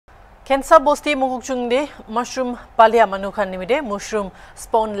Khensa bosti mukukchungde mushroom palia manukhan nimide mushroom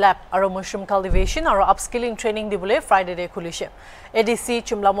spawn lab aro mushroom cultivation aro upskilling training dibule Friday de khulishe. ADC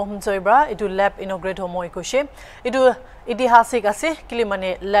Chumla Moham Zoibra idu lab inaugurate homoi koshe. Idu itihasik ase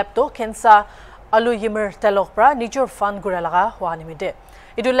kilimane lab to Khensa alu yimir telokbra nijor fund guralaga hwa nimide.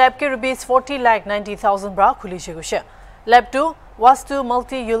 Idu lab ke rupees 40,90,000 bra khulishe koshe. Lab 2 was to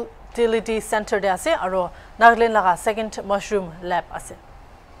multi-utility center de ase aro Nagaland laga second mushroom lab ase.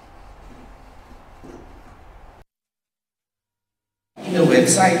 In the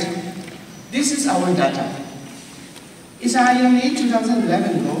website, this is our data. It's IMA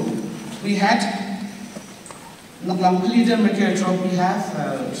 2011 though. We had we have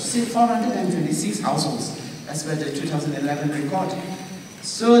 426 households as per the 2011 record.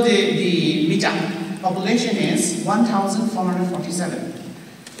 So the Mijang population is 1,447.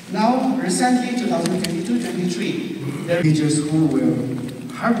 Now, recently, 2022-23, there are teachers who were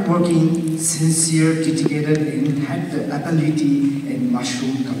hardworking, sincere, dedicated, and had the ability in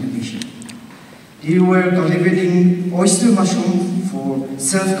mushroom cultivation. They were cultivating oyster mushroom for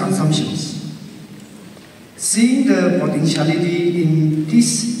self-consumption. Seeing the potentiality in this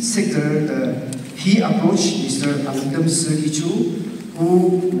sector, he approached Mr. Alakdam Sergichu,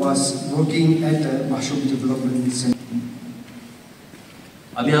 who was working at the Mushroom Development Center.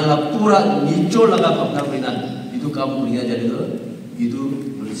 Ami ala pura nicho laga bhagna koina idu kam kuriya jadido idu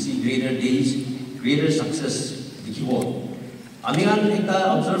will see greater days, greater success dikhibo. Ami kan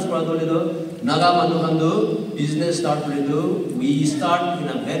ekta observe kora dole do naga manukhan do business start kore do we start in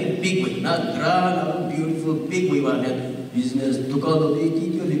a very big way, not grand beautiful big way ba business dukan do ki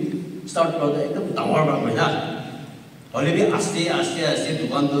start kora do ekdam tawar ba koina. Hole bi aste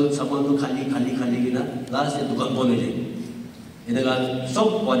dukan do saman do khali gina last dukan bon ho jai. Inaga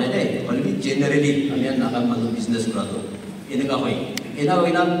sob one day, only generally, I mean, naga manu business kurado. Inaga hoy,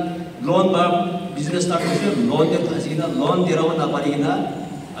 loan bar business start koshe, loan de phasina, loan derawa na parigina,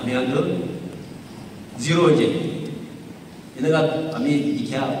 I mean, zero je. Inaga, I mean,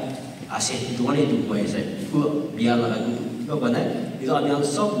 ikya ase, tu kani tu koi se, tu biar laga tu, tu kane, itu I mean,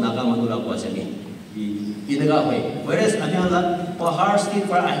 sob naga manu lagu ase ni. Inaga hoy, whereas I mean, pahar state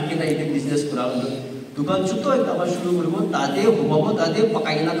for ahikina ite business kurado. दुकान छुट्टो एक तब शुरू करूँ तादे हुमाबो तादे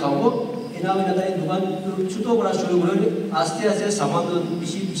पकाइना खाओ इना में नताई दुकान छुट्टो बड़ा शुरू करूँ आस्ते सामान तो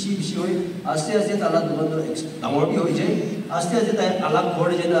बिशी होई आस्ते ताला दुकान तो दामोर भी होई जाए आस्ते ताई अलग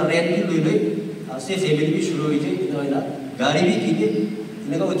खोड़ जाए ना रेंट भी लुई आस्ते फैमिली भी शुरू होई जाए इना इना गाड़ी भी कीजे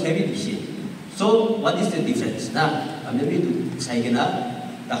इनका वो क्या भी बिशी so what is the difference ना हमें भी तो सही के ना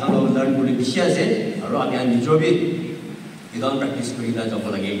ताकि हम लर्न करें बिशी ऐसे और हमें निजो भी इधर प्रैक्टिस करें ना जब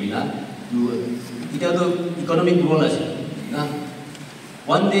लगे भी ना itu economic goal aja. Nah,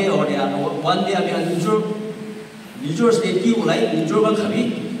 one day kami anjur state ki ulai anjur bang kami,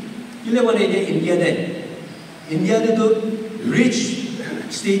 kile mana ini India itu rich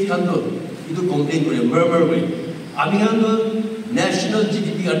state kan tu, itu complain boleh, murmur boleh. Kami kan tu national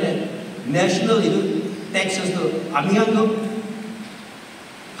GTP kan national itu taxes tu, kami kan tu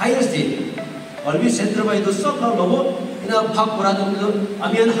higher state. Always center by itu sok logo, ina hak kurang tu,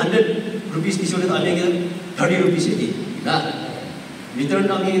 kami kan 100 rupees this one is 30 rupees a day. Return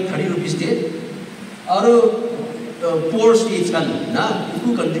nami 30 rupees day. Aru poor states kan na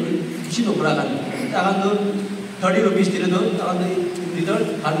itu contribute kisi to pura kan. Tahan 30 rupees dire do tahan return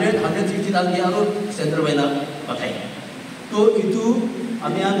 150 dan dia aru center by na pakai. To itu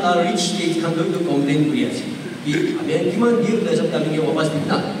amian rich states kan do itu complain kuriya si. Ki amian kiman deal dasam kami ke wapas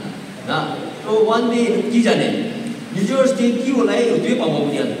dina. Na to one day ki jane. New state की उलाय उतरे पामो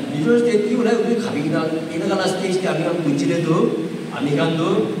बिया New state की उलाय उतरे खाबी ना इना का last stage के आमी हम कुंचिले दो आमी कान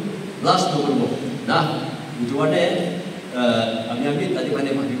दो last दो करो ना उतवाटे आमी तभी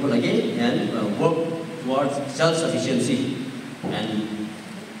बने भाभी को लगे and work towards self sufficiency and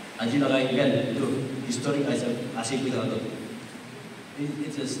आज लगा again तो historic ऐसे भी लगा दो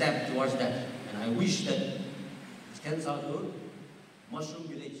it's a step towards that and I wish that Khensa to mushroom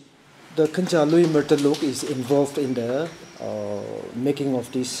village. The Khensa Lui Murtaluk is involved in the making of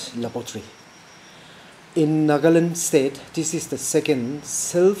this laboratory. In Nagaland state, this is the second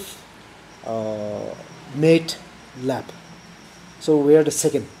self-made lab. So we are the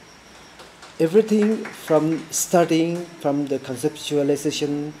second. Everything from starting from the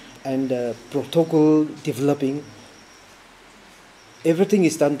conceptualization and the protocol developing, everything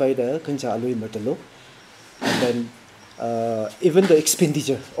is done by the Khensa Lui Murtaluk. And then even the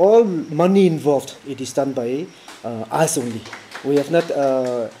expenditure, all money involved, it is done by us only. We have not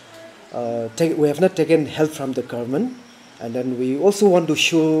taken help from the government, and then we also want to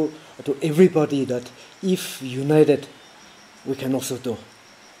show to everybody that if united, we can also do.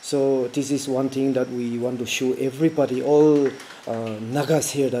 So this is one thing that we want to show everybody, all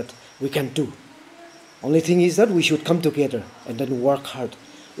Nagas here, that we can do. Only thing is that we should come together and then work hard.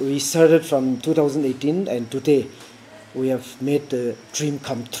 We started from 2018 and today we have made the dream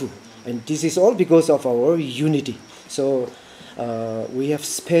come true. And this is all because of our unity. So we have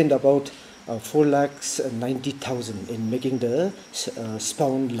spent about 4,90,000 in making the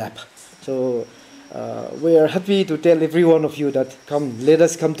spawn lab. So we are happy to tell every one of you that come, let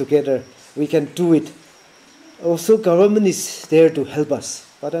us come together. We can do it. Also, government is there to help us.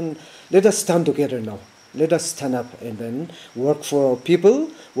 But then let us stand together now. Let us stand up and then work for our people,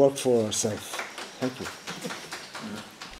 work for ourselves. Thank you.